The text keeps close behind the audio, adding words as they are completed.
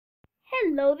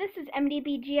Hello, this is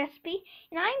MDBGSP,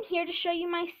 and I'm here to show you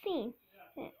my scene.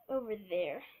 Over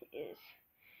there is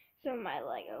some of my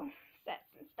Lego sets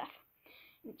and stuff.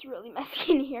 It's really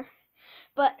messy in here,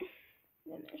 but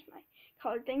then there's my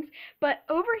colored things. But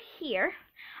over here,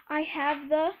 I have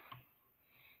the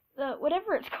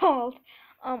whatever it's called.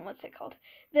 What's it called?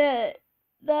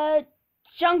 The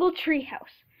jungle tree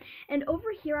house. And over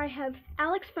here, I have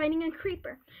Alex fighting a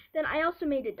creeper. Then I also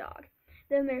made a dog.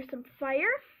 Then there's some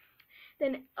fire.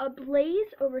 Then a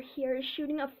blaze over here is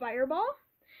shooting a fireball.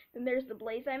 Then there's the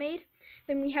blaze I made.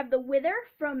 Then we have the wither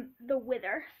from the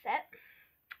wither set.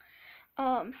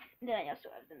 Then I also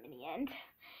have the mini end.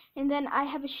 And then I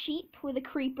have a sheep with a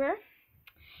creeper.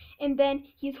 And then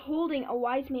he's holding a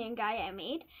wise man guy I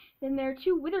made. Then there are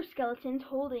two wither skeletons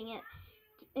holding it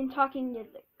and talking to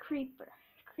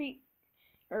the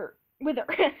wither.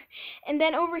 And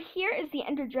then over here is the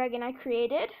ender dragon I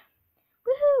created.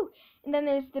 Woohoo! And then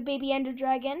there's the baby ender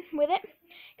dragon with it,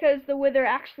 because the wither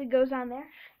actually goes on there.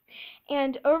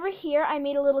 And over here I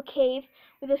made a little cave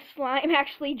with a slime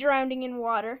actually drowning in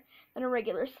water than a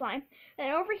regular slime.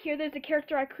 And over here there's a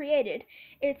character I created.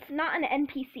 It's not an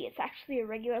NPC, it's actually a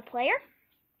regular player.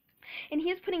 And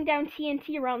he's putting down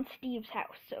TNT around Steve's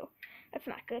house, so that's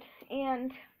not good.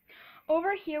 And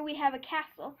over here we have a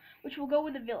castle, which will go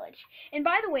with a village. And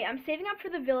by the way, I'm saving up for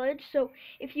the village, so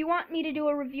if you want me to do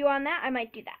a review on that, I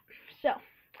might do that. So,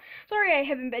 sorry I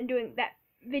haven't been doing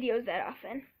videos that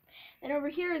often. And over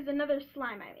here is another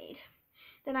slime I made.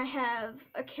 Then I have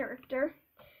a character,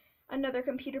 another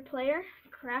computer player,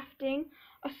 crafting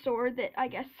a sword that I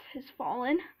guess has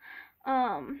fallen,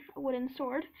 a wooden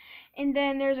sword. And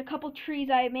then there's a couple trees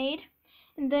I made.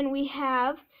 And then we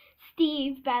have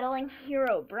Steve battling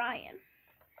Hero Brian.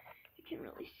 You can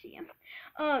really see him.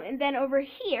 And then over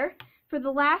here, for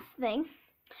the last thing,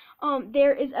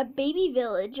 there is a baby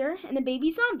villager and a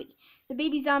baby zombie. The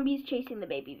baby zombie is chasing the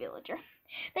baby villager.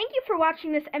 Thank you for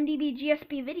watching this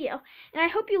MDBGSP video, and I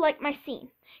hope you like my scene.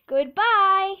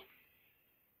 Goodbye!